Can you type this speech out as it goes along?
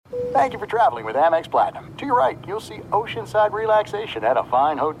Thank you for traveling with Amex Platinum. To your right, you'll see oceanside relaxation at a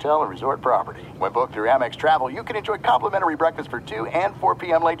fine hotel and resort property. When booked through Amex Travel, you can enjoy complimentary breakfast for 2 and 4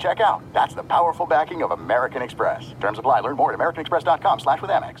 p.m. late checkout. That's the powerful backing of American Express. Terms apply. Learn more at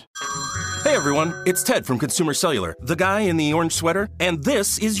americanexpress.com/withAmex. Hey everyone, it's Ted from Consumer Cellular, the guy in the orange sweater, and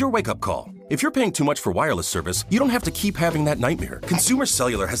this is your wake-up call. If you're paying too much for wireless service, you don't have to keep having that nightmare. Consumer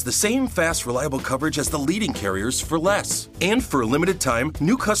Cellular has the same fast, reliable coverage as the leading carriers for less. And for a limited time,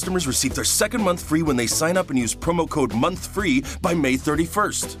 new customers receive their second month free when they sign up and use promo code MONTHFREE by May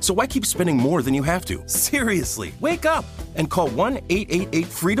 31st. So why keep spending more than you have to? Seriously, wake up and call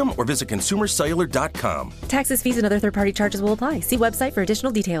 1-888-FREEDOM or visit consumercellular.com. Taxes, fees, and other third-party charges will apply. See website for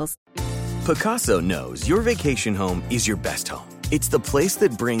additional details. Pacaso knows your vacation home is your best home. It's the place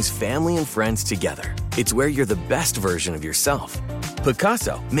that brings family and friends together. It's where you're the best version of yourself.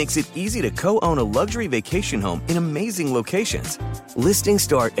 Pacaso makes it easy to co-own a luxury vacation home in amazing locations. Listings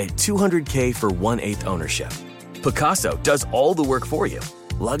start at $200K for 1/8 ownership. Pacaso does all the work for you.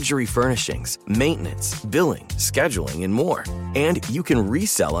 Luxury furnishings, maintenance, billing, scheduling, and more. And you can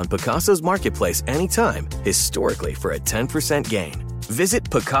resell on Pacaso's marketplace anytime, historically for a 10% gain. Visit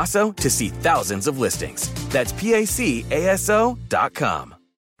Pacaso to see thousands of listings. That's PACASO.com.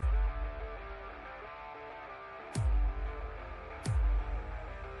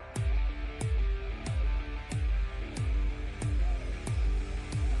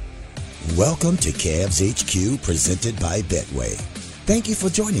 Welcome to Cavs HQ, presented by Betway. Thank you for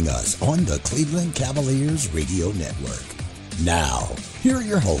joining us on the Cleveland Cavaliers Radio Network. Now, here are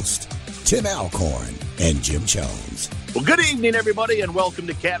your hosts, Tim Alcorn and Jim Jones. Well, good evening, everybody, and welcome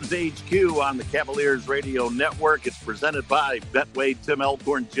to Cavs HQ on the Cavaliers Radio Network. It's presented by Betway. Tim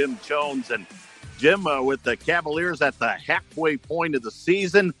Alcorn, Jim Jones, and Jim, with the Cavaliers at the halfway point of the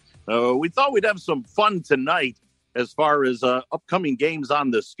season, we thought we'd have some fun tonight as far as upcoming games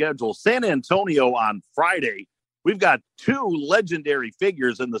on the schedule. San Antonio on Friday. We've got two legendary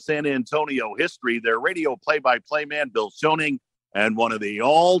figures in the San Antonio history. Their radio play-by-play man, Bill Schoening, and one of the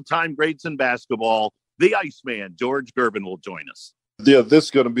all-time greats in basketball, the Iceman, George Gervin, will join us. Yeah, this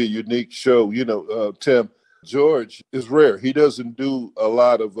is going to be a unique show. You know, Tim, George is rare. He doesn't do a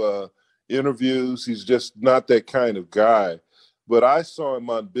lot of interviews. He's just not that kind of guy. But I saw him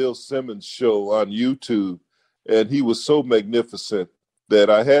on Bill Simmons' show on YouTube, and he was so magnificent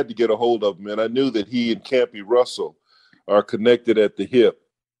that I had to get a hold of him. And I knew that he and Campy Russell are connected at the hip.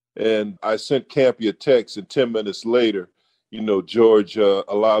 And I sent Campy a text, and 10 minutes later, you know, George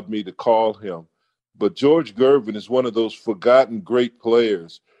allowed me to call him. But George Gervin is one of those forgotten great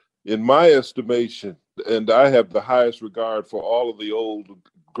players. In my estimation, and I have the highest regard for all of the old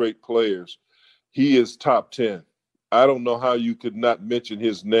great players, he is top 10. I don't know how you could not mention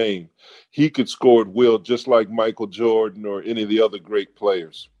his name. He could score at will just like Michael Jordan or any of the other great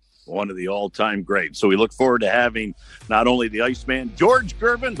players. One of the all-time greats. So we look forward to having not only the Iceman, George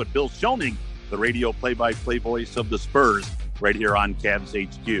Gervin, but Bill Schoening, the radio play-by-play voice of the Spurs, right here on Cavs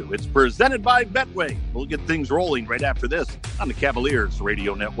HQ. It's presented by Betway. We'll get things rolling right after this on the Cavaliers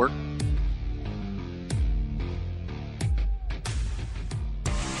Radio Network.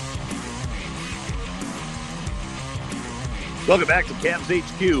 Welcome back to Cavs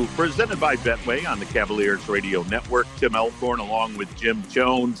HQ, presented by Betway on the Cavaliers Radio Network. Tim Alcorn along with Jim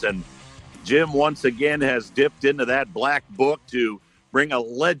Jones. And Jim once again has dipped into that black book to bring a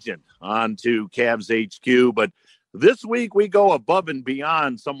legend onto Cavs HQ. But this week, we go above and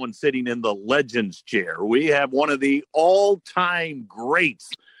beyond someone sitting in the Legends chair. We have one of the all-time greats.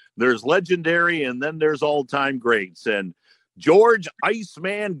 There's legendary, and then there's all-time greats. And George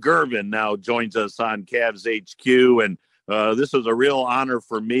Iceman Gervin now joins us on Cavs HQ. And this is a real honor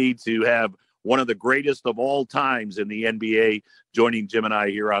for me to have one of the greatest of all times in the NBA joining Jim and I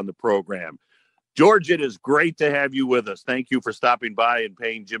here on the program. George, it is great to have you with us. Thank you for stopping by and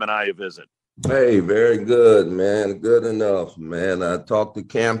paying Jim and I a visit. Hey, very good, man. Good enough, man. I talked to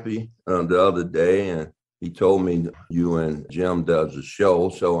Campy the other day, and he told me you and Jim does a show,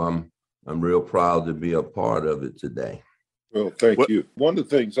 so I'm real proud to be a part of it today. Well, thank you. One of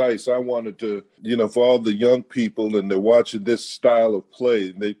the things, Ice, I wanted to, you know, for all the young people and they're watching this style of play,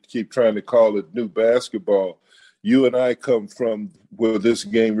 and they keep trying to call it new basketball. You and I come from where this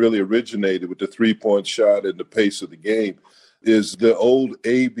game really originated with the three-point shot and the pace of the game is the old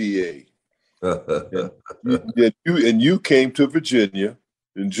ABA. and you came to Virginia,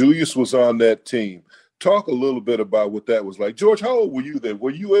 and Julius was on that team. Talk a little bit about what that was like. George, how old were you then?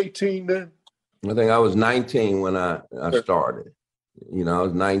 Were you 18 then? I think I was 19 when I started. You know, I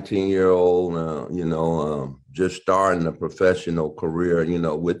was 19-year-old, just starting a professional career, you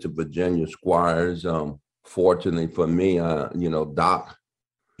know, with the Virginia Squires. Fortunately for me, Doc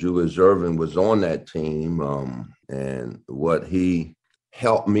Julius Erving was on that team, and what he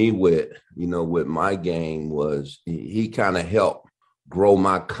helped me with, with my game was he kind of helped grow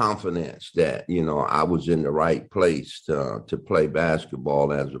my confidence that, I was in the right place to play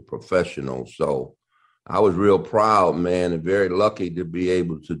basketball as a professional. So I was real proud, man, and very lucky to be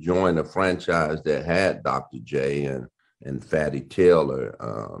able to join a franchise that had Dr. J and Fatty Taylor,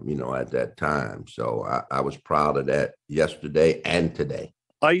 at that time. So I was proud of that yesterday and today.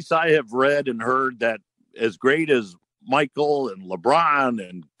 Ice, I have read and heard that as great as Michael and LeBron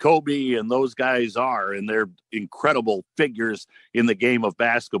and Kobe and those guys are, and they're incredible figures in the game of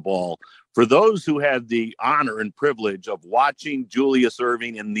basketball, for those who had the honor and privilege of watching Julius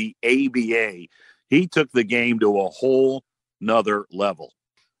Erving in the ABA, he took the game to a whole nother level.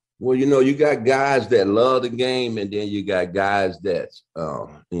 Well, you got guys that love the game, and then you got guys that's,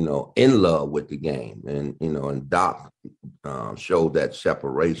 in love with the game. And Doc showed that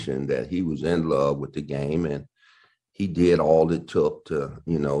separation, that he was in love with the game, and he did all it took to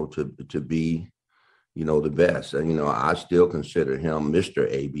be, the best. And, I still consider him Mr.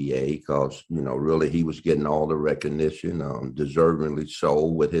 ABA because, really he was getting all the recognition, deservingly so,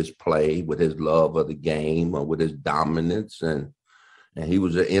 with his play, with his love of the game, with his dominance, and he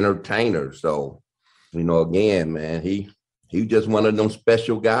was an entertainer. So, again, man, he just one of them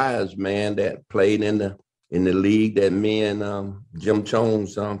special guys, man, that played in the league that me and Jim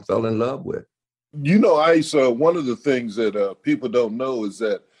Jones fell in love with. Ice, one of the things that people don't know is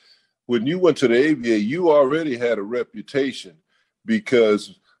that when you went to the ABA, you already had a reputation,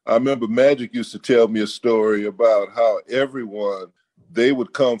 because I remember Magic used to tell me a story about how they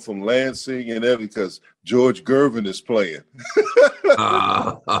would come from Lansing and everything because George Gervin is playing.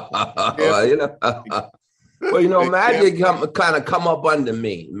 Magic kind of come up under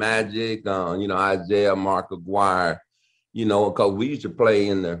me. Magic, Isaiah, Mark Aguirre, because we used to play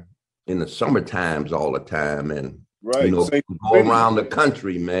in the summer times all the time, and go around the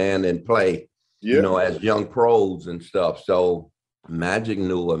country, man, and play, as young pros and stuff. So Magic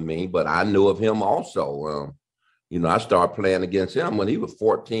knew of me, but I knew of him also. I started playing against him when he was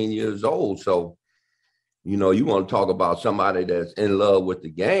 14 years old. So, you want to talk about somebody that's in love with the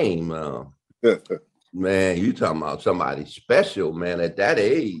game, man, you talking about somebody special, man, at that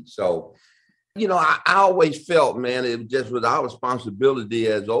age. So, I always felt, man, it just was our responsibility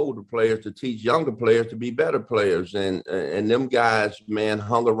as older players to teach younger players to be better players. And them guys, man,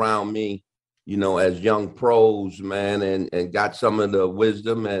 hung around me, as young pros, man, and got some of the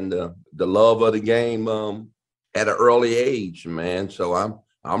wisdom and the love of the game at an early age, man. So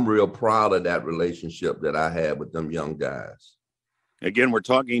I'm real proud of that relationship that I had with them young guys. Again, we're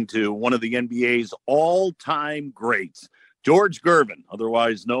talking to one of the NBA's all-time greats, George Gervin,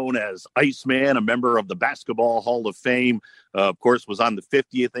 otherwise known as Iceman, a member of the Basketball Hall of Fame, of course, was on the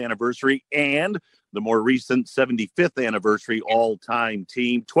 50th anniversary and the more recent 75th anniversary all-time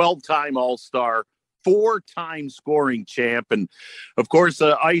team, 12-time All-Star, 4-time scoring champ. And, of course,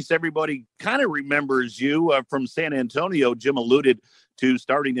 Ice, everybody kind of remembers you from San Antonio. Jim alluded to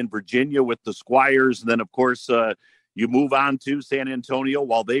starting in Virginia with the Squires. And then, of course, you move on to San Antonio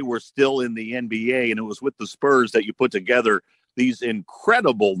while they were still in the NBA, and it was with the Spurs that you put together these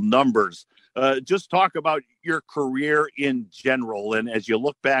incredible numbers. Just talk about your career in general, and as you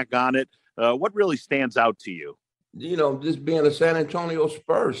look back on it, what really stands out to you? Just being a San Antonio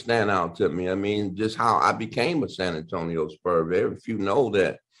Spurs stand out to me. I mean, just how I became a San Antonio Spurs. Very few know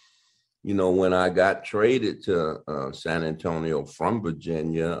that, when I got traded to San Antonio from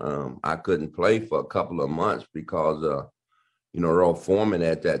Virginia, I couldn't play for a couple of months because, Earl Foreman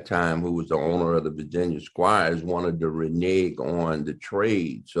at that time, who was the owner of the Virginia Squires, wanted to renege on the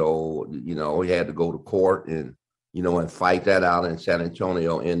trade. So, he had to go to court and fight that out, and San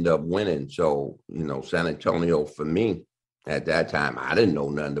Antonio end up winning. So, San Antonio, for me, at that time, I didn't know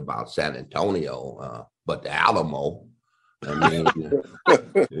nothing about San Antonio, but the Alamo. I mean,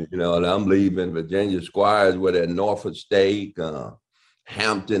 and I'm leaving Virginia Squires with at Norfolk State,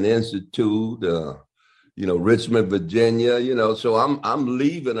 Hampton Institute, Richmond, Virginia, so I'm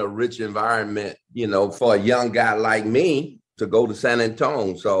leaving a rich environment, for a young guy like me to go to San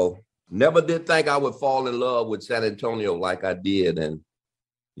Antonio. So never did think I would fall in love with San Antonio like I did. And,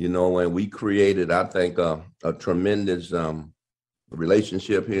 when we created, I think, a tremendous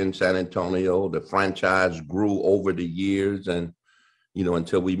relationship here in San Antonio. The franchise grew over the years and,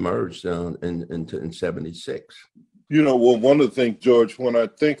 until we merged in 76. Well, one of the things, George, when I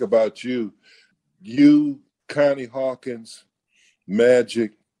think about you, Connie Hawkins,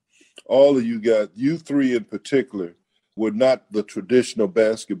 Magic, all of you guys, you three in particular, were not the traditional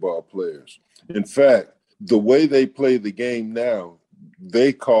basketball players. In fact, the way they play the game now,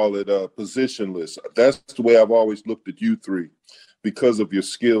 they call it positionless. That's the way I've always looked at you three because of your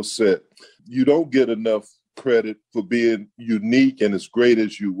skill set. You don't get enough credit for being unique and as great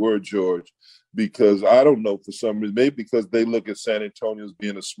as you were, George, because I don't know, for some reason, maybe because they look at San Antonio as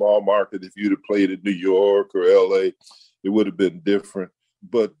being a small market. If you'd have played in New York or LA, it would have been different.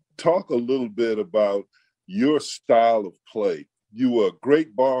 But talk a little bit about your style of play. You were a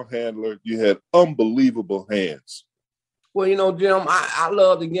great ball handler. You had unbelievable hands. Well, Jim, I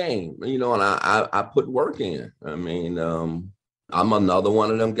love the game, and I put work in. I mean, I'm another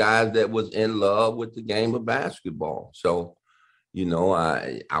one of them guys that was in love with the game of basketball. So,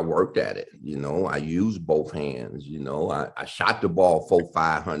 I worked at it. I used both hands. I shot the ball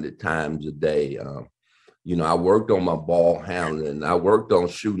 400-500 times a day. I worked on my ball handling. I worked on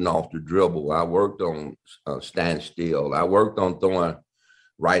shooting off the dribble. I worked on standstill. I worked on throwing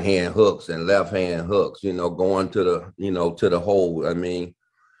right-hand hooks and left-hand hooks, going to the hole. I mean,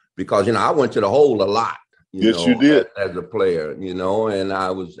 because, I went to the hole a lot. Yes, you did. As a player, and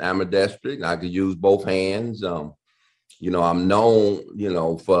I was ambidextrous. I could use both hands. I'm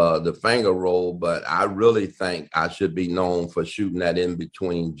known, for the finger roll, but I really think I should be known for shooting that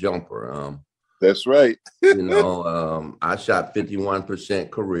in-between jumper. That's right. I shot 51%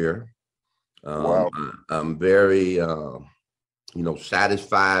 career. Wow. I'm very,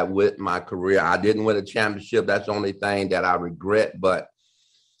 satisfied with my career. I didn't win a championship. That's the only thing that I regret. But,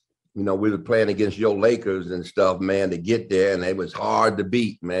 we were playing against your Lakers and stuff, man, to get there. And it was hard to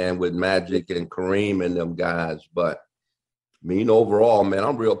beat, man, with Magic and Kareem and them guys. But, overall, man,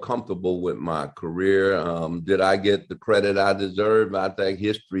 I'm real comfortable with my career. Did I get the credit I deserve? I think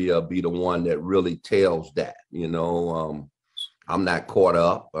history will be the one that really tells that, I'm not caught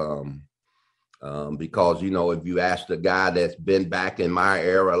up because, if you ask the guy that's been back in my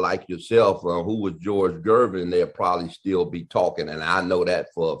era like yourself, who was George Gervin, they'll probably still be talking. And I know that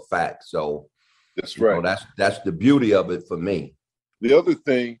for a fact. So that's right. That's the beauty of it for me. The other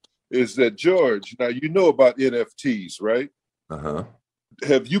thing is that, George, now you know about NFTs, right? Uh-huh.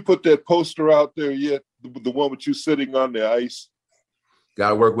 Have you put that poster out there yet? The one with you sitting on the ice? Got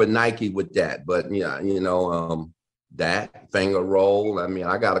to work with Nike with that. But, that finger roll. I mean,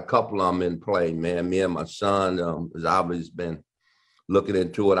 I got a couple of them in play, man. Me and my son has always been looking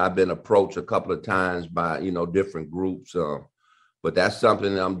into it. I've been approached a couple of times by, different groups. But that's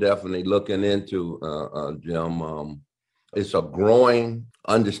something that I'm definitely looking into, Jim. It's a growing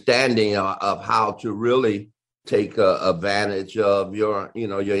understanding of how to really take advantage of your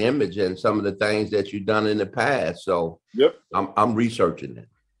image and some of the things that you've done in the past. So yep, I'm researching it.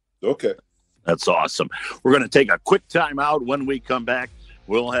 Okay. That's awesome. We're going to take a quick time out. When we come back,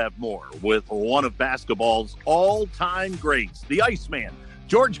 we'll have more with one of basketball's all-time greats, the Iceman,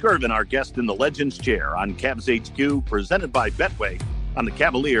 George Gervin, our guest in the Legends Chair on Cavs HQ, presented by Betway on the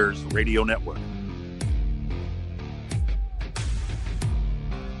Cavaliers Radio Network.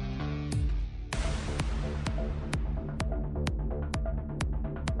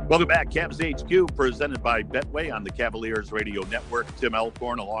 Welcome back. Cavs HQ, presented by Betway on the Cavaliers Radio Network. Tim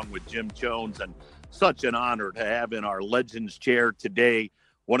Elkhorn along with Jim Jones, and such an honor to have in our Legends Chair today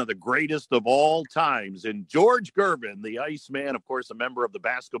one of the greatest of all times in George Gervin, the Iceman, of course, a member of the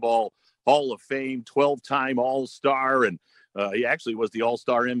Basketball Hall of Fame, 12-time All-Star, and he actually was the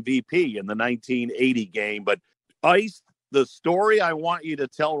All-Star MVP in the 1980 game. But Ice, the story I want you to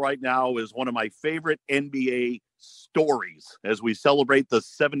tell right now is one of my favorite NBA stories as we celebrate the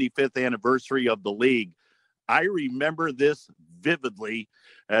 75th anniversary of the league. I remember this vividly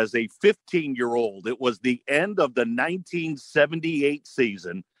as a 15-year-old. It was the end of the 1978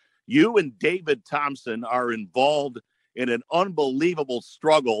 season. You and David Thompson are involved in an unbelievable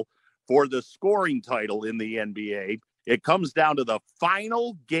struggle for the scoring title in the NBA. It comes down to the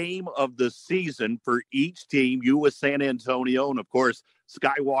final game of the season for each team, you with San Antonio and, of course,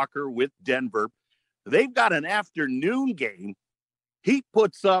 Skywalker with Denver. They've got an afternoon game. He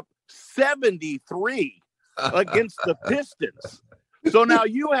puts up 73 against the Pistons. So now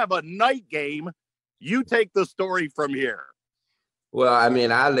you have a night game. You take the story from here. Well, I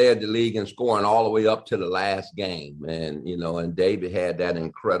mean, I led the league in scoring all the way up to the last game. And David had that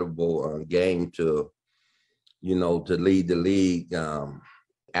incredible game to lead the league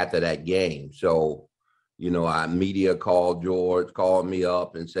after that game. So, media called me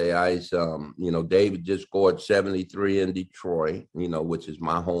up and say, Ice, David just scored 73 in Detroit, which is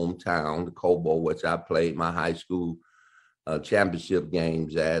my hometown, the Cobo, which I played my high school championship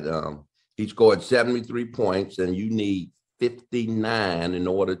games at. He scored 73 points, and you need 59 in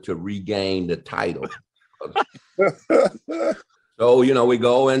order to regain the title. So, we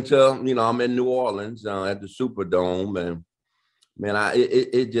go into, I'm in New Orleans at the Superdome, and Man,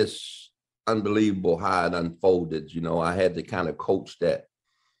 it just unbelievable how it unfolded. You know, I had to kind of coach that,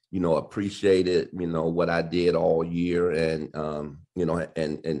 you know, appreciated, you know, what I did all year. And, you know,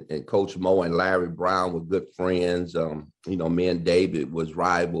 and Coach Mo and Larry Brown were good friends. You know, me and David was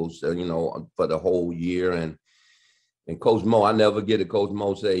rivals, you know, for the whole year. And Coach Mo, I never get it. Coach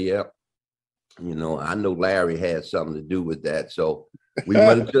Mo say, yeah, you know, I know Larry had something to do with that. So we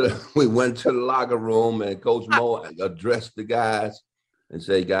went to the locker room, and Coach Mo addressed the guys and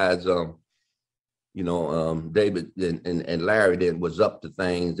say, guys, you know, David and Larry then was up to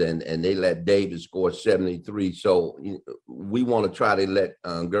things, and they let David score 73. So we want to try to let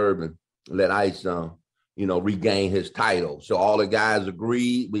Gervin, let Ice, you know, regain his title. So all the guys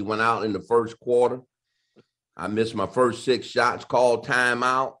agreed. We went out in the first quarter. I missed my first 6 shots, called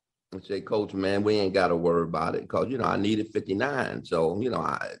timeout, and said, Coach, man, we ain't got to worry about it, because, you know, I needed 59. So, you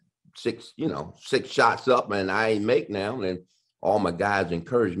know, 6 shots up, and I ain't make now. And all my guys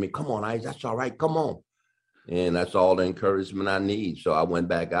encouraged me, come on, Ice, that's all right, come on. And that's all the encouragement I need. So I went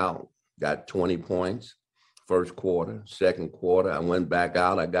back out, got 20 points, first quarter. Second quarter, I went back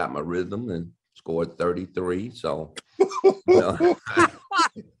out, I got my rhythm and scored 33. So, you know,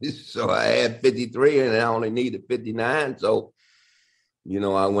 so I had 53 and I only needed 59. So, you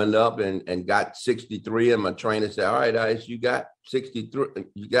know, I went up and got 63, and my trainer said, all right, Ice, you got 63.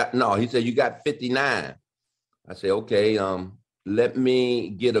 He said, you got 59. I said, okay, let me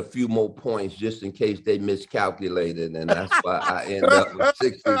get a few more points just in case they miscalculated. And that's why I ended up with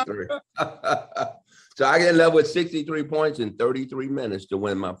 63. So I ended up with 63 points in 33 minutes to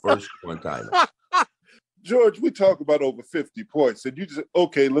win my first scoring title. George, we talk about over 50 points, and you just,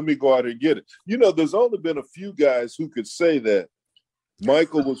 okay, let me go out and get it. You know, there's only been a few guys who could say that.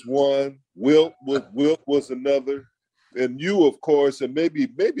 Michael was one, Wilt was another, and you, of course, and maybe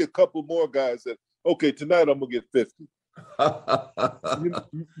a couple more guys that, okay, tonight I'm going to get 50.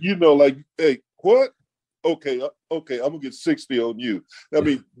 you know, like, hey, what? Okay, I'm going to get 60 on you. I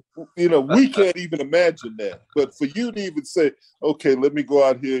mean, you know, we can't even imagine that. But for you to even say, okay, let me go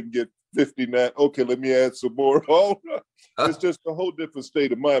out here and get 59. Okay, let me add some more. It's just a whole different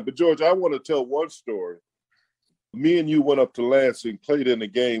state of mind. But, George, I want to tell one story. Me and you went up to Lansing, played in a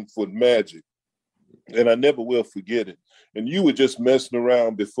game for Magic, and I never will forget it. And you were just messing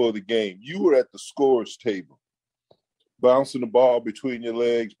around before the game. You were at the scorer's table, bouncing the ball between your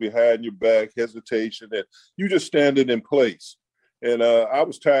legs, behind your back, hesitation, and you just standing in place. And I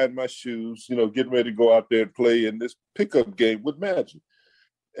was tying my shoes, you know, getting ready to go out there and play in this pickup game with Magic.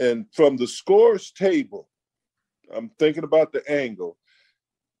 And from the scorer's table, I'm thinking about the angle.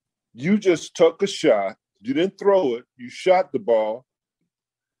 You just took a shot. You didn't throw it. You shot the ball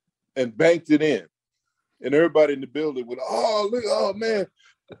and banked it in. And everybody in the building went, oh, look, oh, man,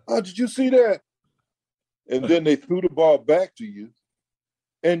 oh, did you see that? And then they threw the ball back to you,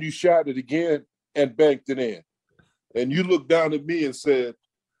 and you shot it again and banked it in. And you looked down at me and said,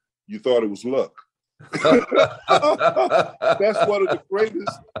 you thought it was luck. That's one of the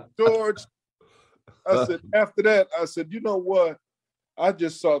greatest, George. I said, after that, I said, you know what? I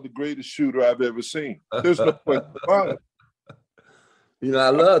just saw the greatest shooter I've ever seen. There's no point about it. You know, I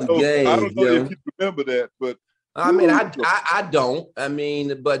love the game. I don't know if you remember that, but I mean, I don't. I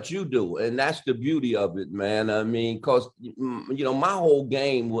mean, but you do. And that's the beauty of it, man. I mean, because, you know, my whole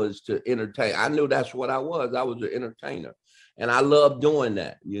game was to entertain. I knew that's what I was. I was an entertainer. And I love doing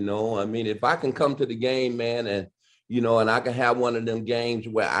that, you know. I mean, if I can come to the game, man, and, you know, and I can have one of them games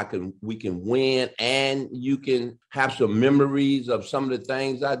where we can win and you can have some memories of some of the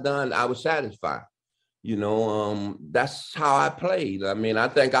things I've done, I was satisfied. You know, that's how I played. I mean, I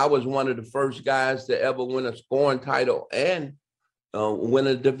think I was one of the first guys to ever win a scoring title and win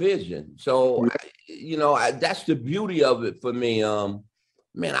a division. So, you know, that's the beauty of it for me.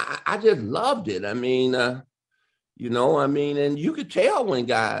 Man, I just loved it. I mean, you know, I mean, and you could tell when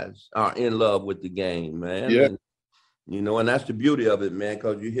guys are in love with the game, man. Yeah. And, you know, and that's the beauty of it, man,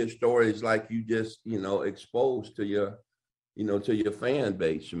 because you hear stories like you just, you know, exposed to your, you know, to your fan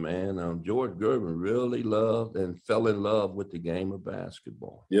base, man. George Gervin really loved and fell in love with the game of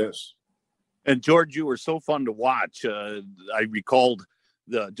basketball. Yes. And George, you were so fun to watch. I recalled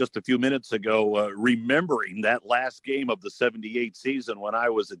just a few minutes ago, remembering that last game of the 78 season when I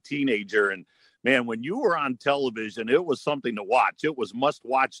was a teenager. And man, when you were on television, it was something to watch. It was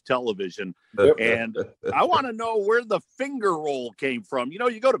must-watch television. And I want to know where the finger roll came from. You know,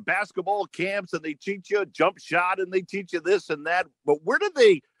 you go to basketball camps and they teach you a jump shot and they teach you this and that. But where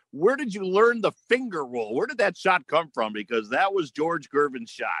did you learn the finger roll? Where did that shot come from? Because that was George Gervin's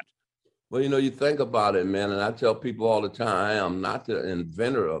shot. Well, you know, you think about it, man, and I tell people all the time, I am not the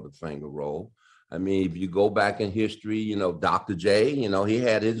inventor of the finger roll. I mean, if you go back in history, you know, Dr. J, you know, he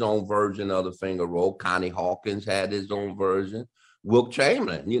had his own version of the finger roll. Connie Hawkins had his own version. Wilt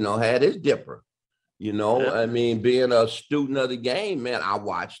Chamberlain, you know, had his dipper. You know, I mean, being a student of the game, man, I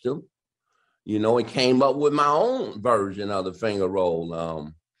watched him, you know, and came up with my own version of the finger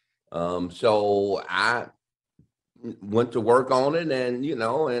roll. So I went to work on it, and, you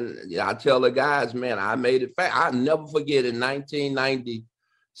know, and I tell the guys, man, I made it fast. I'll never forget in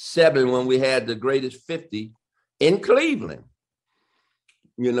 1997 when we had the greatest 50 in Cleveland.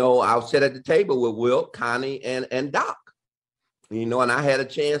 You know, I was sat at the table with Wilt, Connie, and Doc. You know, and I had a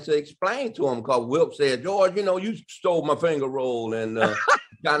chance to explain to him because Wilt said, George, you know, you stole my finger roll. And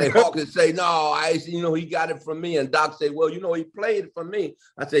Connie Hawkins say, no, you know, he got it from me. And Doc said, well, you know, he played it for me.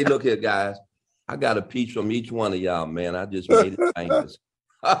 I say, look here, guys, I got a piece from each one of y'all, man. I just made it famous.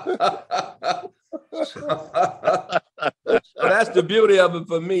 So that's the beauty of it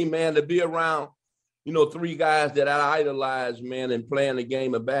for me, man, to be around, you know, three guys that I idolize, man, and playing the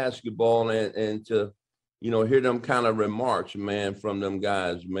game of basketball and to, you know, hear them kind of remarks, man, from them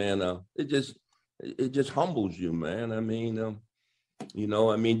guys, man. It just humbles you, man. I mean, you know,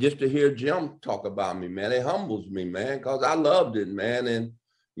 I mean, just to hear Jim talk about me, man, it humbles me, man, because I loved it, man. And,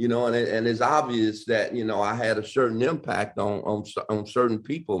 you know, and it's obvious that, you know, I had a certain impact on certain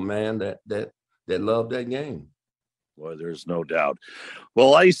people, man, that love that game. Boy, there's no doubt.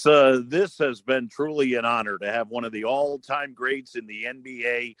 Well, Ice, this has been truly an honor to have one of the all-time greats in the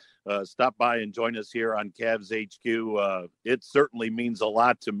NBA stop by and join us here on Cavs HQ. It certainly means a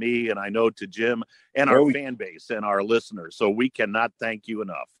lot to me, and I know to Jim and our fan base and our listeners. So we cannot thank you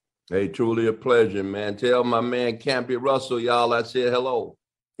enough. Hey, truly a pleasure, man. Tell my man Campy Russell, y'all, I said hello.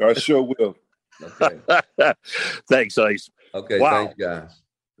 I sure will. Okay. Thanks, Ice. Okay, wow. Thanks, guys.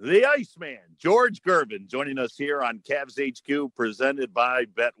 The Iceman, George Gervin, joining us here on Cavs HQ, presented by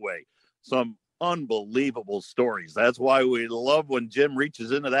Betway. Some unbelievable stories. That's why we love when Jim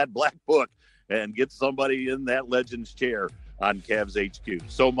reaches into that black book and gets somebody in that Legends chair on Cavs HQ.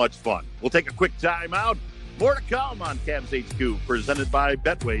 So much fun. We'll take a quick time out. More to come on Cavs HQ, presented by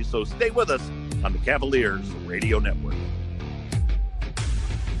Betway. So stay with us on the Cavaliers Radio Network.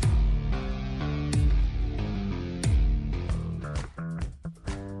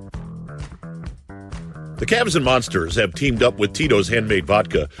 The Cavs and Monsters have teamed up with Tito's Handmade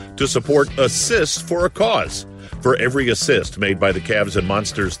Vodka to support Assists for a Cause. For every assist made by the Cavs and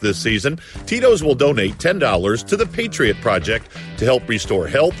Monsters this season, Tito's will donate $10 to the Patriot Project to help restore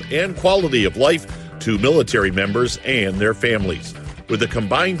health and quality of life to military members and their families. With a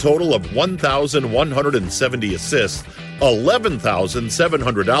combined total of 1,170 assists,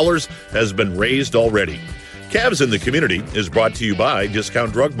 $11,700 has been raised already. Cavs in the Community is brought to you by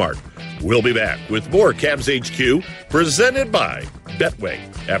Discount Drug Mart. We'll be back with more Cavs HQ presented by Betway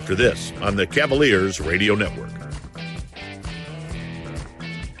after this on the Cavaliers Radio Network.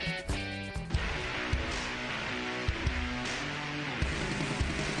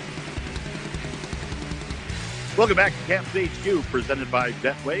 Welcome back to Cavs HQ, presented by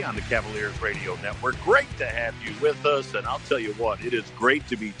Betway on the Cavaliers Radio Network. Great to have you with us, and I'll tell you what, it is great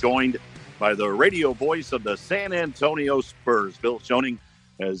to be joined by the radio voice of the San Antonio Spurs, Bill Schoening,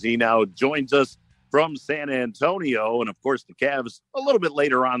 as he now joins us from San Antonio. And, of course, the Cavs a little bit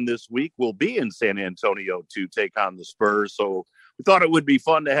later on this week will be in San Antonio to take on the Spurs. So we thought it would be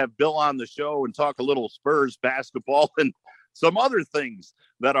fun to have Bill on the show and talk a little Spurs basketball and some other things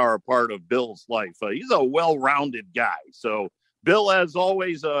that are a part of Bill's life. He's a well-rounded guy. So, Bill, as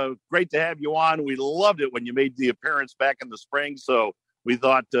always, great to have you on. We loved it when you made the appearance back in the spring. So we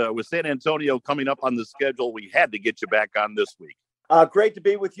thought with San Antonio coming up on the schedule, we had to get you back on this week. Great to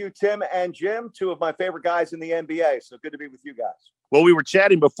be with you, Tim and Jim, two of my favorite guys in the NBA. So good to be with you guys. Well, we were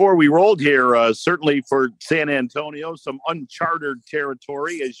chatting before we rolled here, certainly for San Antonio, some uncharted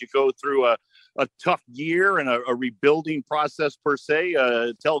territory as you go through a tough year and a rebuilding process per se.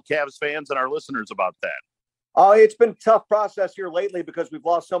 Tell Cavs fans and our listeners about that. It's been a tough process here lately because we've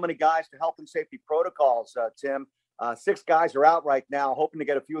lost so many guys to health and safety protocols, Tim. 6 guys are out right now, hoping to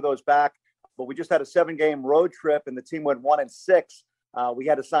get a few of those back. But we just had a 7-game road trip, and the team went 1-6. We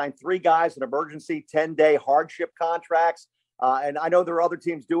had to sign 3 guys in emergency 10-day hardship contracts. And I know there are other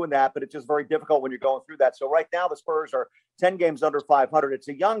teams doing that, but it's just very difficult when you're going through that. So right now the Spurs are 10 games under 500. It's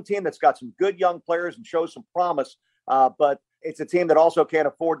a young team that's got some good young players and shows some promise. But it's a team that also can't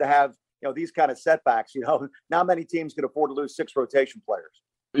afford to have, these kind of setbacks. Not many teams can afford to lose 6 rotation players.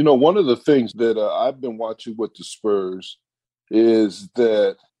 One of the things that I've been watching with the Spurs is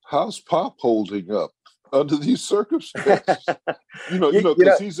that how's Pop holding up under these circumstances?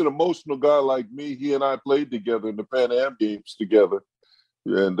 Because he's an emotional guy like me. He and I played together in the Pan Am games together.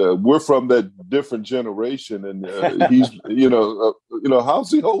 And we're from that different generation, and he's,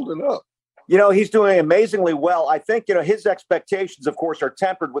 how's he holding up? He's doing amazingly well. I think, his expectations, of course, are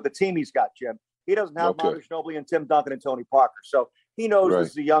tempered with the team he's got, Jim. He doesn't have Manu Ginobili and Tim Duncan and Tony Parker. So he knows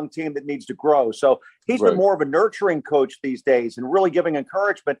this is a young team that needs to grow. So he's been more of a nurturing coach these days and really giving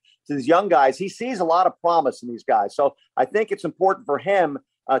encouragement to these young guys. He sees a lot of promise in these guys. So I think it's important for him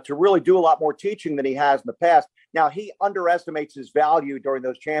to really do a lot more teaching than he has in the past. Now, he underestimates his value during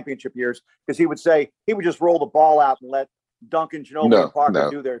those championship years because he would just roll the ball out and let Duncan, Ginobili, and Parker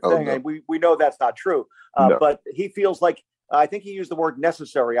do their thing. And we know that's not true. But he feels like, I think he used the word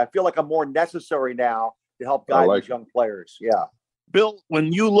necessary. I feel like I'm more necessary now to help guide these young players. Yeah. Bill,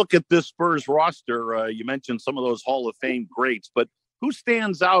 when you look at this Spurs roster, you mentioned some of those Hall of Fame greats, but who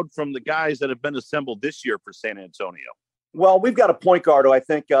stands out from the guys that have been assembled this year for San Antonio? Well, we've got a point guard who I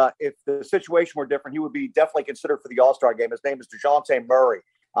think if the situation were different, he would be definitely considered for the All-Star game. His name is DeJounte Murray.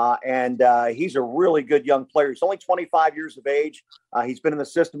 And he's a really good young player. He's only 25 years of age. He's been in the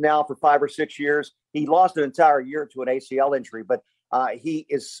system now for 5 or 6 years. He lost an entire year to an ACL injury, but he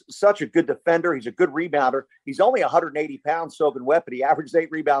is such a good defender. He's a good rebounder. He's only 180 pounds soaking wet, but he averages 8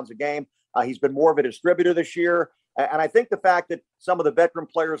 rebounds a game. He's been more of a distributor this year. And I think the fact that some of the veteran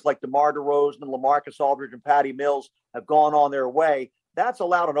players like DeMar DeRozan and LaMarcus Aldridge and Patty Mills have gone on their way, that's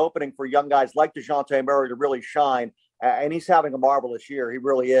allowed an opening for young guys like DeJounte Murray to really shine. And he's having a marvelous year. He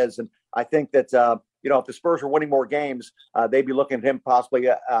really is. And I think that, if the Spurs were winning more games, they'd be looking at him possibly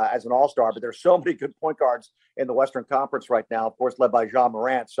as an all-star. But there's so many good point guards in the Western Conference right now, of course, led by John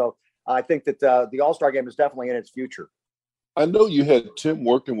Morant. So I think that the all-star game is definitely in its future. I know you had Tim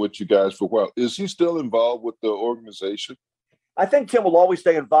working with you guys for a while. Is he still involved with the organization? I think Tim will always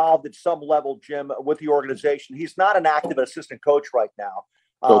stay involved at some level, Jim, with the organization. He's not an active assistant coach right now,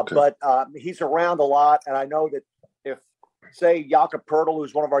 but he's around a lot. And I know that if, say, Jakob Poeltl,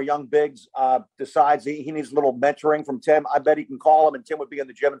 who's one of our young bigs, decides he needs a little mentoring from Tim, I bet he can call him and Tim would be in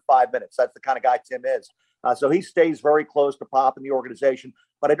the gym in 5 minutes. That's the kind of guy Tim is. So he stays very close to Pop in the organization,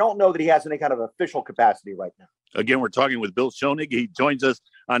 but I don't know that he has any kind of official capacity right now. Again, we're talking with Bill Schoening. He joins us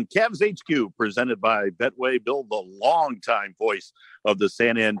on Cavs HQ, presented by Betway. Bill, the longtime voice of the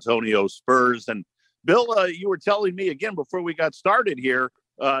San Antonio Spurs. And Bill, you were telling me again before we got started here,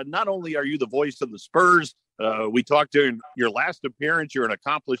 not only are you the voice of the Spurs, we talked during your last appearance, you're an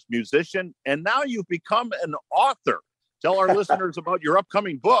accomplished musician, and now you've become an author. Tell our listeners about your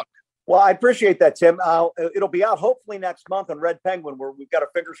upcoming book. Well, I appreciate that, Tim. It'll be out hopefully next month on Red Penguin, where we've got our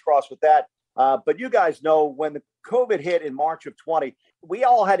fingers crossed with that. But you guys know when the COVID hit in March of 20, we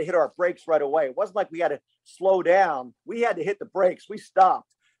all had to hit our brakes right away. It wasn't like we had to slow down. We had to hit the brakes. We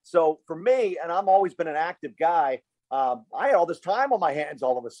stopped. So for me, and I've always been an active guy, I had all this time on my hands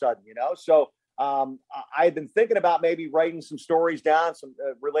all of a sudden, So I had been thinking about maybe writing some stories down,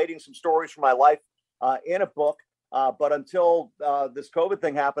 relating some stories from my life in a book. But until this COVID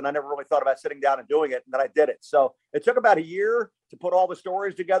thing happened, I never really thought about sitting down and doing it. And then I did it. So it took about a year to put all the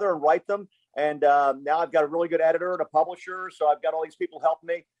stories together and write them. And now I've got a really good editor and a publisher. So I've got all these people helping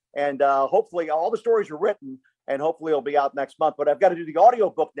me. And hopefully all the stories are written and hopefully it'll be out next month. But I've got to do the audio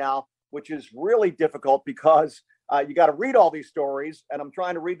book now, which is really difficult because you got to read all these stories. And I'm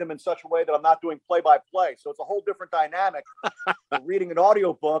trying to read them in such a way that I'm not doing play-by-play. So it's a whole different dynamic reading an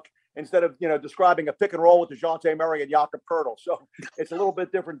audio book instead of, describing a pick and roll with DeJounte Murray and Jakob Poeltl. So it's a little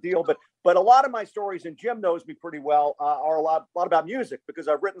bit different deal. But a lot of my stories, and Jim knows me pretty well, are a lot about music because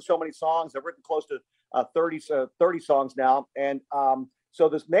I've written so many songs. I've written close to 30 songs now. And so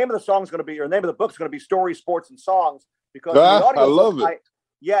this name of the song is going to be, or name of the book is going to be Stories, Sports, and Songs. Because in the audio I love it.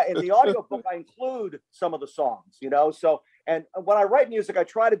 In the audio book, I include some of the songs, So, and when I write music, I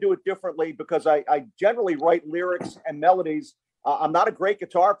try to do it differently because I generally write lyrics and melodies. I'm not a great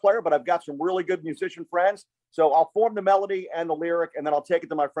guitar player, but I've got some really good musician friends. So I'll form the melody and the lyric, and then I'll take it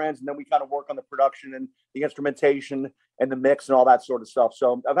to my friends, and then we kind of work on the production and the instrumentation and the mix and all that sort of stuff.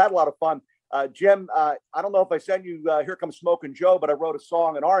 So I've had a lot of fun. Jim, I don't know if I sent you Here Comes Smokin' Joe, but I wrote a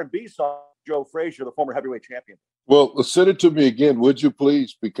song, an R&B song, Joe Frazier, the former heavyweight champion. Well, send it to me again, would you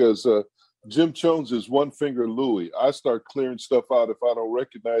please? Because Jim Jones is one finger Louie. I start clearing stuff out if I don't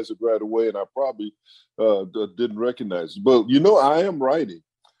recognize it right away, and I probably didn't recognize it. But, I am writing.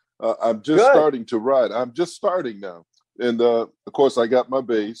 I'm just starting to write. I'm just starting now. And, of course, I got my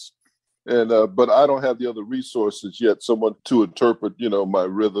bass, but I don't have the other resources yet, someone to interpret, my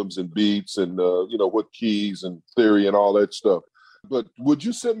rhythms and beats and, what keys and theory and all that stuff. But would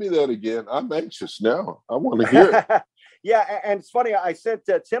you send me that again? I'm anxious now. I want to hear it. Yeah, and it's funny. I sent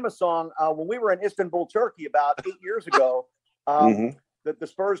Tim a song when we were in Istanbul, Turkey about 8 years ago. the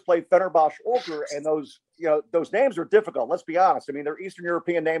Spurs played Fenerbahce Ulker, and those names are difficult. Let's be honest. I mean, they're Eastern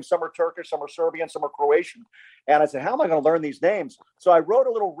European names. Some are Turkish, some are Serbian, some are Croatian. And I said, how am I going to learn these names? So I wrote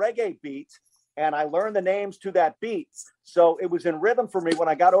a little reggae beat, and I learned the names to that beat. So it was in rhythm for me. When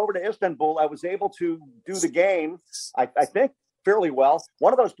I got over to Istanbul, I was able to do the game, I think, fairly well.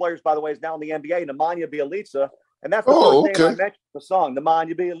 One of those players, by the way, is now in the NBA, Nemanja Bjelica. And that's the first name I mentioned in the song,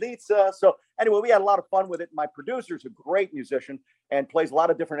 Nemanja Bjelica. So anyway, we had a lot of fun with it. My producer's a great musician and plays a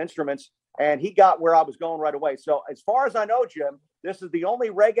lot of different instruments. And he got where I was going right away. So as far as I know, Jim, this is the only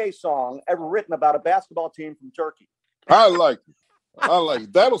reggae song ever written about a basketball team from Turkey. I like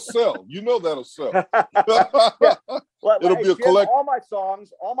it. That'll sell. You know that'll sell. Well, It'll be a collect. All my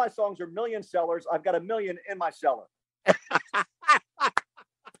songs are million sellers. I've got 1 million in my cellar.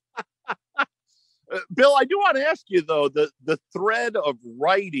 Bill, I do want to ask you, though, the thread of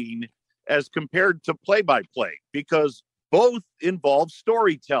writing as compared to play-by-play, because both involve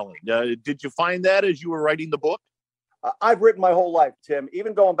storytelling. Did you find that as you were writing the book? I've written my whole life, Tim.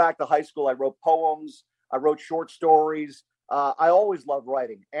 Even going back to high school, I wrote poems. I wrote short stories. I always loved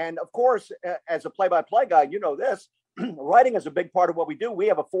writing. And, of course, as a play-by-play guy, you know this, writing is a big part of what we do. We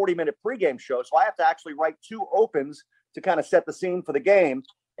have a 40-minute pregame show, so I have to actually write 2 opens to kind of set the scene for the game.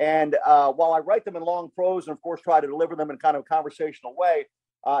 And while I write them in long prose and, of course, try to deliver them in kind of a conversational way,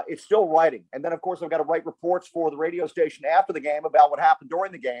 it's still writing. And then, of course, I've got to write reports for the radio station after the game about what happened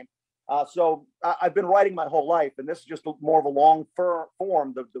during the game. So I've been writing my whole life, and this is just more of a long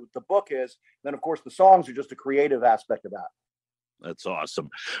form. The book is. And then, of course, the songs are just a creative aspect of that. That's awesome.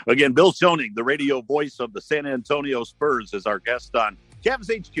 Again, Bill Schoening, the radio voice of the San Antonio Spurs, is our guest on Cavs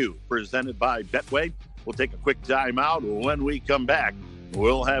HQ, presented by Betway. We'll take a quick time out. When we come back,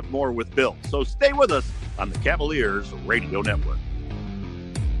 we'll have more with Bill. So stay with us on the Cavaliers Radio Network.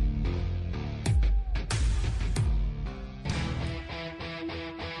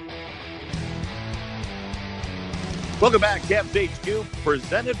 Welcome back, Cavs HQ,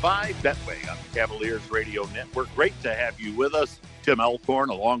 presented by Betway on the Cavaliers Radio Network. Great to have you with us, Tim Elkhorn,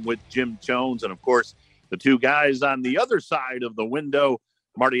 along with Jim Jones, and, of course, the two guys on the other side of the window,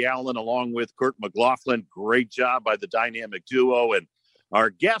 Marty Allen, along with Kurt McLaughlin. Great job by the dynamic duo. And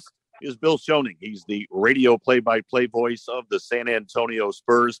our guest is Bill Schoening. He's the radio play-by-play voice of the San Antonio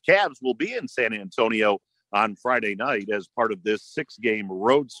Spurs. Cavs will be in San Antonio on Friday night as part of this 6-game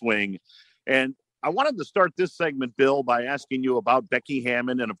road swing. And I wanted to start this segment, Bill, by asking you about Becky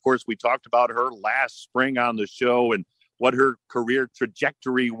Hammon. And, of course, we talked about her last spring on the show and what her career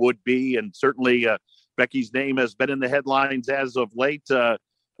trajectory would be. And certainly Becky's name has been in the headlines as of late.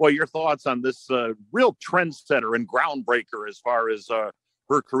 Well, your thoughts on this real trendsetter and groundbreaker as far as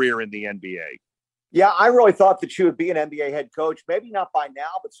her career in the NBA? Yeah, I really thought that she would be an NBA head coach. Maybe not by now,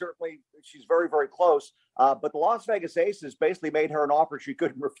 but certainly she's very, very close. But the Las Vegas Aces basically made her an offer she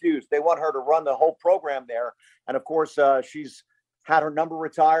couldn't refuse. They want her to run the whole program there. And, of course, she's had her number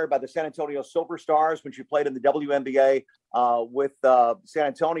retired by the San Antonio Silver Stars when she played in the WNBA with San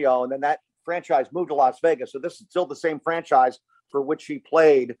Antonio. And then that franchise moved to Las Vegas. So this is still the same franchise for which she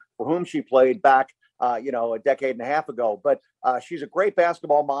played, for whom she played back a decade and a half ago. But she's a great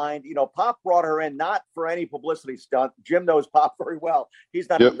basketball mind. You know, Pop brought her in not for any publicity stunt. Jim knows Pop very well. He's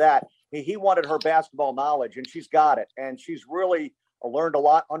not into that. He wanted her basketball knowledge, and she's got it. And she's really learned a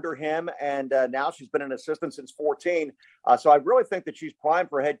lot under him. And now she's been an assistant since 14. So I really think that she's primed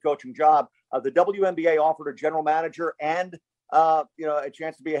for a head coaching job. The WNBA offered her general manager and, a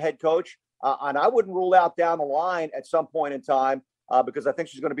chance to be a head coach. And I wouldn't rule out down the line at some point in time, because I think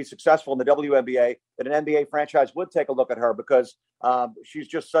she's going to be successful in the WNBA, that an NBA franchise would take a look at her because she's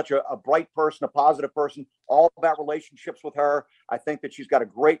just such a bright person, a positive person, all about relationships with her. I think that she's got a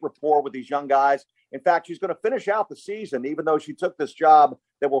great rapport with these young guys. In fact, she's going to finish out the season, even though she took this job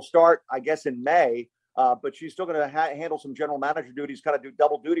that will start, I guess, in May. But she's still going to handle some general manager duties, kind of do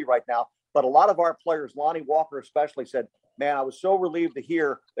double duty right now. But a lot of our players, Lonnie Walker especially, said, man, I was so relieved to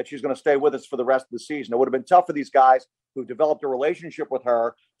hear that she's going to stay with us for the rest of the season. It would have been tough for these guys who developed a relationship with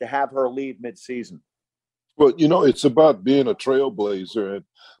her to have her leave midseason. Well, it's about being a trailblazer, and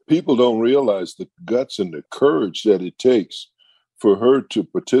people don't realize the guts and the courage that it takes for her to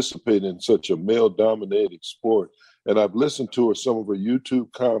participate in such a male-dominated sport. And I've listened to some of her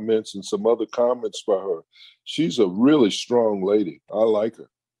YouTube comments and some other comments by her. She's a really strong lady. I like her.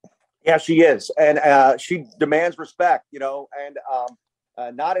 Yeah, she is. And she demands respect, and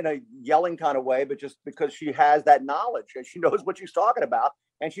not in a yelling kind of way, but just because she has that knowledge and she knows what she's talking about.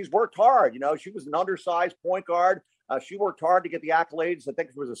 And she's worked hard. She was an undersized point guard. She worked hard to get the accolades. I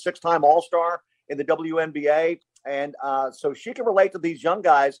think she was a 6-time All-Star. in the WNBA. And so she can relate to these young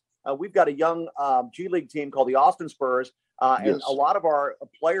guys. We've got a young G League team called the Austin Spurs. And a lot of our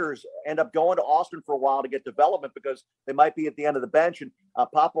players end up going to Austin for a while to get development because they might be at the end of the bench. And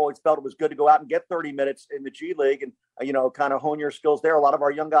Pop always felt it was good to go out and get 30 minutes in the G League and, kind of hone your skills there. A lot of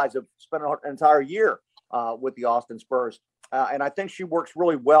our young guys have spent an entire year with the Austin Spurs. And I think she works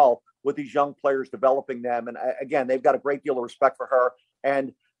really well with these young players, developing them. And again, they've got a great deal of respect for her.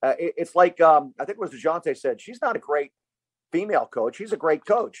 And it's like, I think it was DeJounte said, she's not a great female coach. She's a great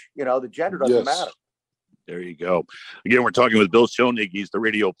coach. The gender doesn't matter. There you go. Again, we're talking with Bill Schoening. He's the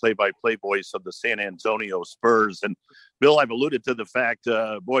radio play-by-play voice of the San Antonio Spurs. And Bill, I've alluded to the fact,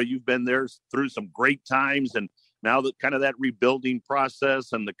 you've been there through some great times. And now that kind of that rebuilding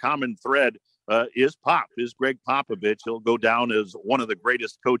process and the common thread is Greg Popovich. He'll go down as one of the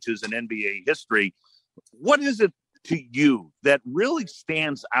greatest coaches in NBA history. What is it to you that really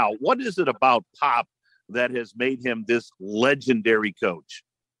stands out? What is it about Pop that has made him this legendary coach?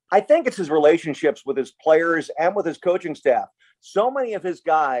 I think it's his relationships with his players and with his coaching staff. So many of his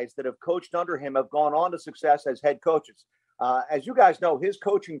guys that have coached under him have gone on to success as head coaches. As you guys know, his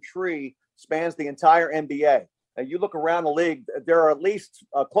coaching tree spans the entire NBA. And you look around the league, there are at least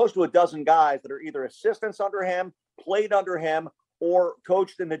close to a dozen guys that are either assistants under him, played under him, or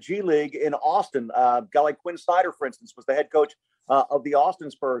coached in the G League in Austin. A guy like Quinn Snyder, for instance, was the head coach of the Austin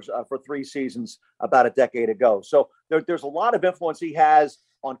Spurs for 3 seasons about a decade ago. So there's a lot of influence he has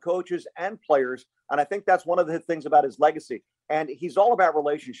on coaches and players. And I think that's one of the things about his legacy. And he's all about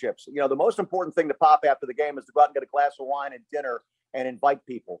relationships. The most important thing to Pop after the game is to go out and get a glass of wine and dinner and invite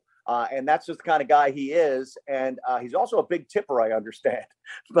people. And that's just the kind of guy he is. And he's also a big tipper, I understand.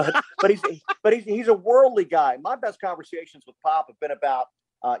 but he's a worldly guy. My best conversations with Pop have been about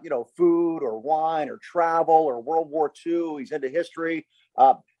food or wine or travel or World War II. He's into history.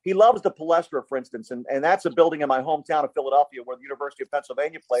 He loves the Palestra, for instance, and that's a building in my hometown of Philadelphia where the University of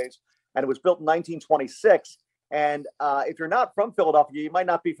Pennsylvania plays, and it was built in 1926. And if you're not from Philadelphia, you might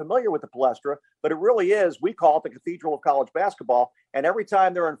not be familiar with the Palestra, but it really is. We call it the Cathedral of College Basketball, and every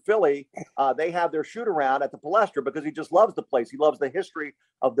time they're in Philly, they have their shoot-around at the Palestra because he just loves the place. He loves the history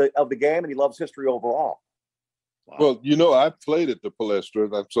of the game, and he loves history overall. Wow. Well, I played at the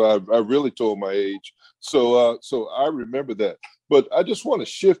Palestra, so I really told my age. So I remember that. But I just want to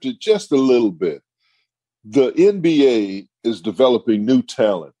shift it just a little bit. The NBA is developing new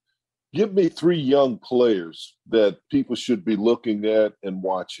talent. Give me 3 young players that people should be looking at and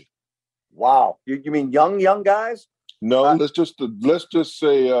watching. Wow. You mean young guys? No, let's just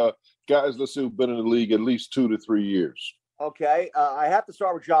say guys, let's say who've been in the league at least 2 to 3 years. Okay. I have to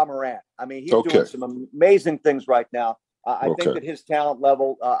start with Ja Morant. I mean, he's doing some amazing things right now. I think that his talent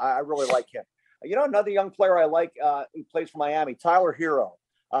level, I really like him. Another young player I like, who plays for Miami, Tyler Hero.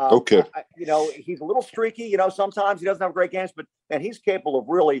 He's a little streaky. Sometimes he doesn't have great games, but he's capable of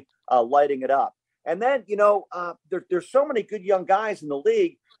really lighting it up. And then, there's so many good young guys in the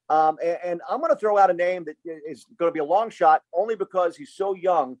league. And I'm going to throw out a name that is going to be a long shot only because he's so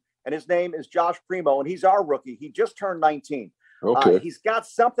young. And his name is Josh Primo, and he's our rookie. He just turned 19. Okay. He's got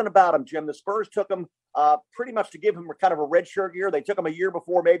something about him, Jim. The Spurs took him pretty much to give him kind of a redshirt year. They took him a year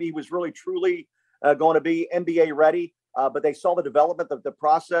before maybe he was really, truly going to be NBA ready. But they saw the development, the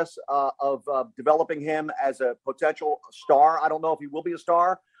process of developing him as a potential star. I don't know if he will be a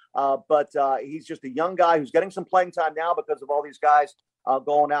star, but he's just a young guy who's getting some playing time now because of all these guys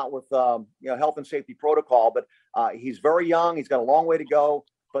going out with health and safety protocol. But he's very young. He's got a long way to go.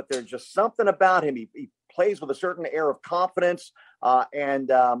 But there's just something about him. He plays with a certain air of confidence.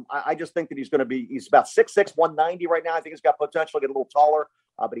 And I just think that he's about 6'6", 190 right now. I think he's got potential to get a little taller,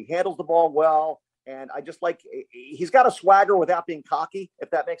 but he handles the ball well. And I just he's got a swagger without being cocky, if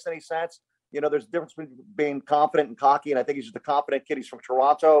that makes any sense. There's a difference between being confident and cocky. And I think he's just a confident kid. He's from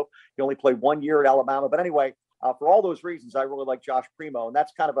Toronto. He only played 1 year at Alabama. But anyway, for all those reasons, I really like Josh Primo. And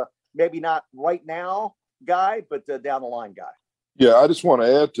that's kind of a maybe not right now guy, but down the line guy. Yeah, I just want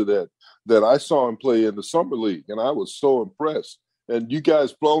to add to that I saw him play in the Summer League, and I was so impressed. And you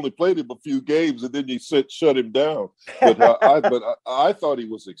guys only played him a few games, and then you shut him down. But I thought he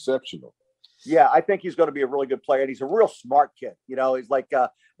was exceptional. Yeah, I think he's going to be a really good player. And he's a real smart kid. He's like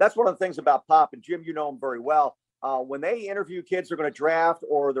that's one of the things about Pop. And Jim, you know him very well. When they interview kids they're going to draft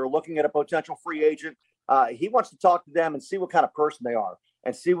or they're looking at a potential free agent, he wants to talk to them and see what kind of person they are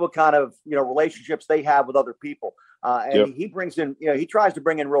and see what kind of relationships they have with other people. He brings in, he tries to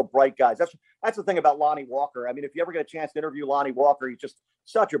bring in real bright guys. That's the thing about Lonnie Walker. I mean, if you ever get a chance to interview Lonnie Walker, he's just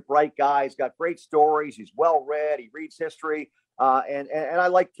such a bright guy. He's got great stories. He's well read. He reads history. And I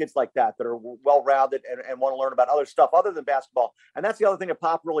like kids like that are well-rounded and want to learn about other stuff other than basketball. And that's the other thing that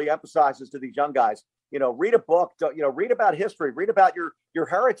Pop really emphasizes to these young guys. Read a book, read about history, read about your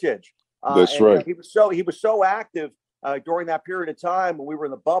heritage. That's right. He was so active during that period of time when we were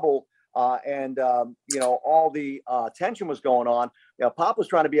in the bubble and all the tension was going on. Pop was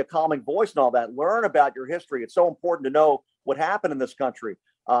trying to be a calming voice and all that. Learn about your history. It's so important to know what happened in this country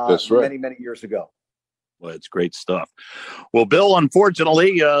That's right. many, many years ago. Well, it's great stuff. Well, Bill,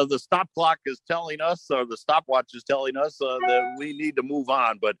 unfortunately, the stop clock is telling us, or the stopwatch is telling us that we need to move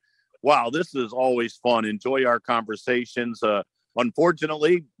on. But wow, this is always fun. Enjoy our conversations.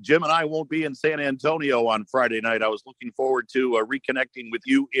 Unfortunately, Jim and I won't be in San Antonio on Friday night. I was looking forward to reconnecting with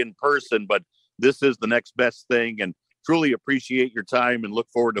you in person, but this is the next best thing, and truly appreciate your time and look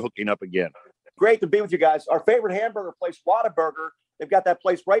forward to hooking up again. Great to be with you guys. Our favorite hamburger place, Whataburger. They've got that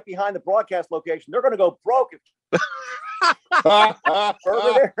place right behind the broadcast location. They're going to go broke.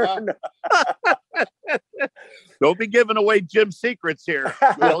 Don't be giving away Jim's secrets here.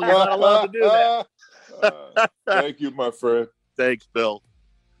 Bill, you're not allowed to do that. Thank you, my friend. Thanks, Bill.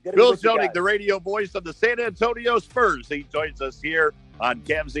 Bill Schoening, the radio voice of the San Antonio Spurs. He joins us here on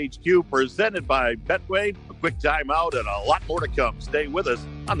Cavs HQ, presented by Betway. A quick timeout and a lot more to come. Stay with us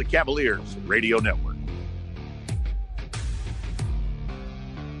on the Cavaliers Radio Network.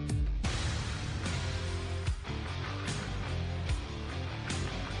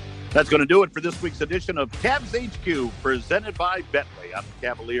 That's going to do it for this week's edition of Cavs HQ, presented by Betway on the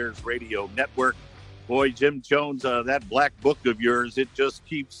Cavaliers Radio Network. Boy, Jim Jones, that black book of yours, it just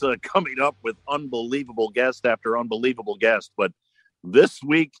keeps coming up with unbelievable guest after unbelievable guest. But this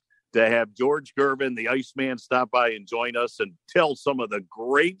week, to have George Gervin, the Iceman, stop by and join us and tell some of the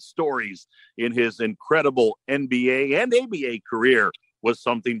great stories in his incredible NBA and ABA career was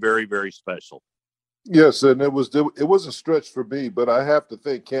something very, very special. Yes, and it was a stretch for me, but I have to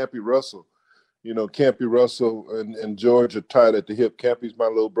thank Campy Russell. Campy Russell and George are tied at the hip. Campy's my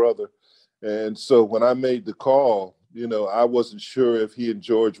little brother. And so when I made the call, I wasn't sure if he and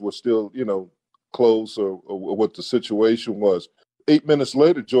George were still, close or what the situation was. 8 minutes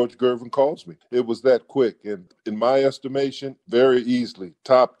later, George Gervin calls me. It was that quick. And in my estimation, very easily,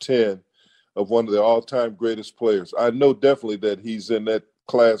 top 10 of one of the all-time greatest players. I know definitely that he's in that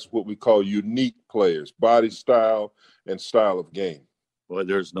class, what we call unique players, body style and style of game. Boy,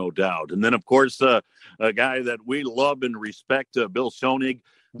 there's no doubt. And then, of course, a guy that we love and respect, Bill Schoening,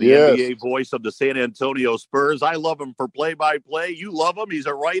 the NBA voice of the San Antonio Spurs. I love him for play-by-play. You love him. He's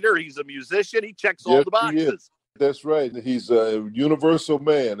a writer. He's a musician. He checks all the boxes. That's right. He's a universal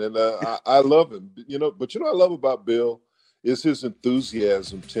man, and I love him. But I love about Bill is his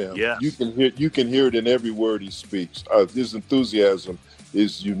enthusiasm, Tim. Yes. You can hear it in every word he speaks. His enthusiasm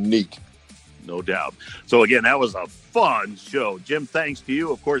is unique. No doubt. So, again, that was a fun show. Jim, thanks to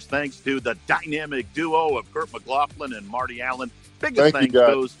you. Of course, thanks to the dynamic duo of Kurt McLaughlin and Marty Allen. Biggest thanks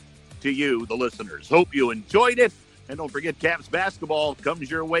goes to you, the listeners. Hope you enjoyed it. And don't forget, Cavs basketball comes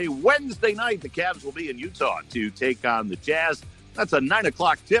your way Wednesday night. The Cavs will be in Utah to take on the Jazz. That's a 9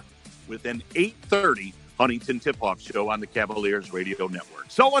 o'clock tip with an 8:30 Huntington tip-off show on the Cavaliers Radio Network.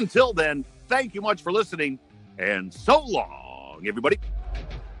 So until then, thank you much for listening, and so long, everybody.